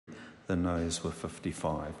the noes were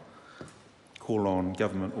 55. Call on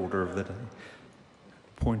Government Order of the Day.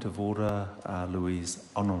 Point of order,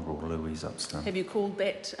 Honourable Louise Upston. Have you called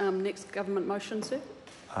that next government motion, sir?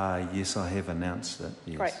 Yes, I have announced it.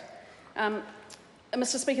 Yes. Great.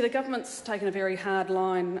 Mr. Speaker, the government's taken a very hard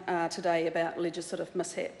line today about legislative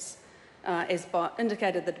mishaps, as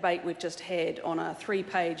indicated the debate we've just had on a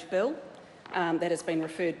 3-page bill that has been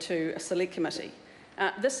referred to a select committee.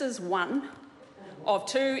 This is one of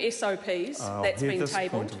 2 SOPs that's been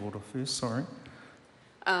tabled. Point of order first, sorry.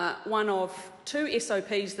 One of 2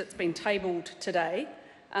 SOPs that's been tabled today,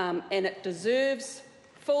 and it deserves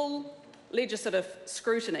full legislative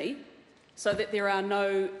scrutiny so that there are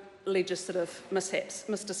no legislative mishaps.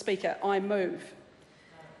 Mr. Speaker, I move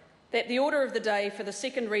that the order of the day for the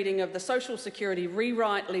second reading of the Social Security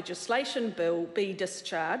Rewrite Legislation Bill be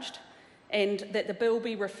discharged and that the bill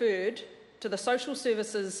be referred to the Social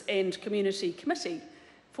Services and Community Committee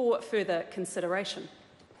for further consideration.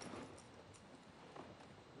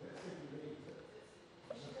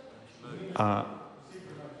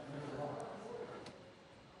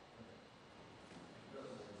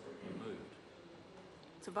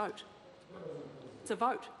 It's a vote. It's a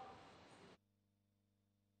vote.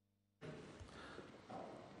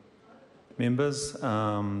 Members,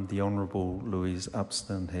 the Honourable Louise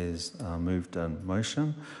Upston has moved a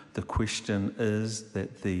motion. The question is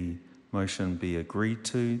that the motion be agreed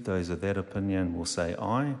to. Those of that opinion will say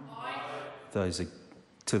aye. Aye. Those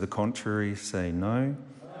to the contrary say no.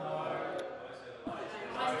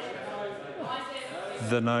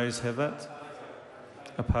 The noes have it.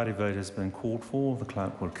 A party vote has been called for. The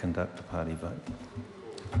clerk will conduct a party vote.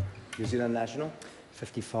 New Zealand National.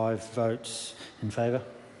 55 votes in favour.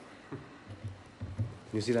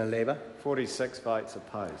 New Zealand Labour. 46 votes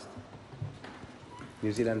opposed.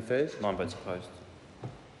 New Zealand First. 9 votes opposed.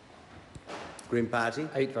 Green Party.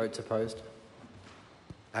 8 votes opposed.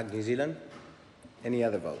 ACT New Zealand. Any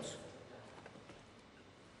other votes?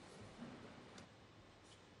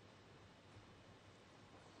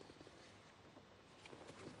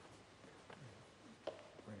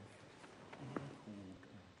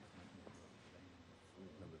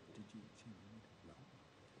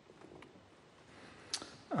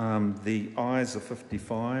 The ayes are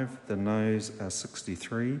 55, the noes are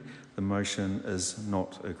 63. The motion is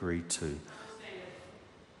not agreed to.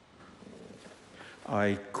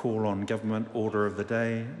 I call on Government Order of the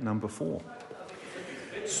Day number 4.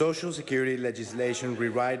 Social Security Legislation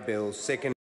Rewrite Bill, second